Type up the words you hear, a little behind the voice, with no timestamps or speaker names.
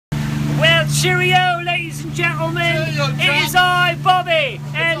Cheerio, ladies and gentlemen. Cheerio, it is I, Bobby,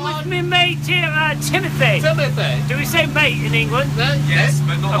 and with me mate here, Timothy. Timothy. Do we say mate in England? Yes,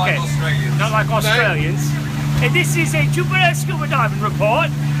 but not like Australians. Not like Australians. And this is a Jupiter scuba diving report.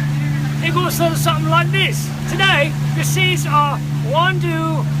 It goes on something like this. Today, the seas are 1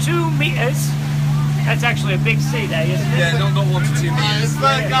 to 2 meters. That's actually a big sea there, isn't it? Yeah, not 1 to 2 meters. It's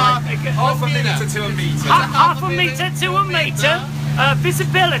like half a metre to a metre. Half a metre to a metre.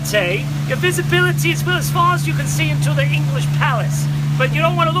 Visibility. Your visibility is as far as you can see into the English Palace. But you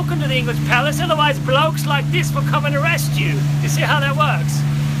don't want to look into the English Palace, otherwise blokes like this will come and arrest you. You see how that works?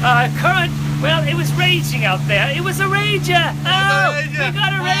 Current, well, it was raging out there. It was a rager. Oh, we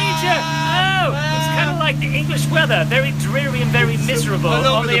got a rager. Oh, it's kind of like the English weather, very dreary and very miserable.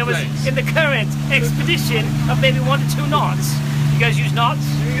 Only it was in the current expedition of maybe 1 to 2 knots. You guys use knots?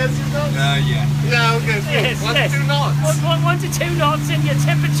 You guys use knots? Yeah. Yeah, okay. Yes, 1 to 2 knots. 1 to 2 knots, and your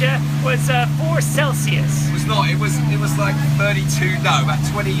temperature was 4 Celsius. It was not. It was like 32. No, about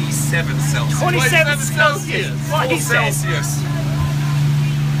 27 Celsius. 27 Celsius. What he said. Celsius.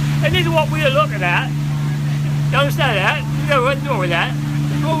 And this is what we are looking at. You understand that? You know what we're looking at.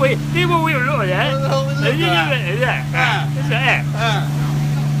 This is what we were looking at.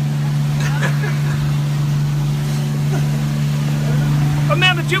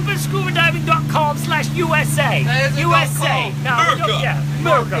 Remember, JupiterScubaDiving.com/USA. USA. America. Yeah,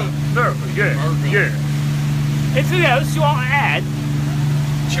 America. Yeah. Anything else you want to add?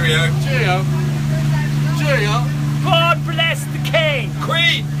 Cheerio. Cheerio. Cheerio. God bless the King.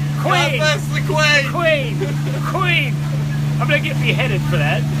 Queen. God bless the Queen. Queen. I'm gonna get beheaded for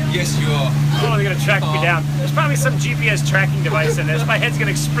that. Yes, you are. Oh, they're gonna track me down. There's probably some GPS tracking device in there. My head's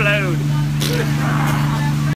gonna explode.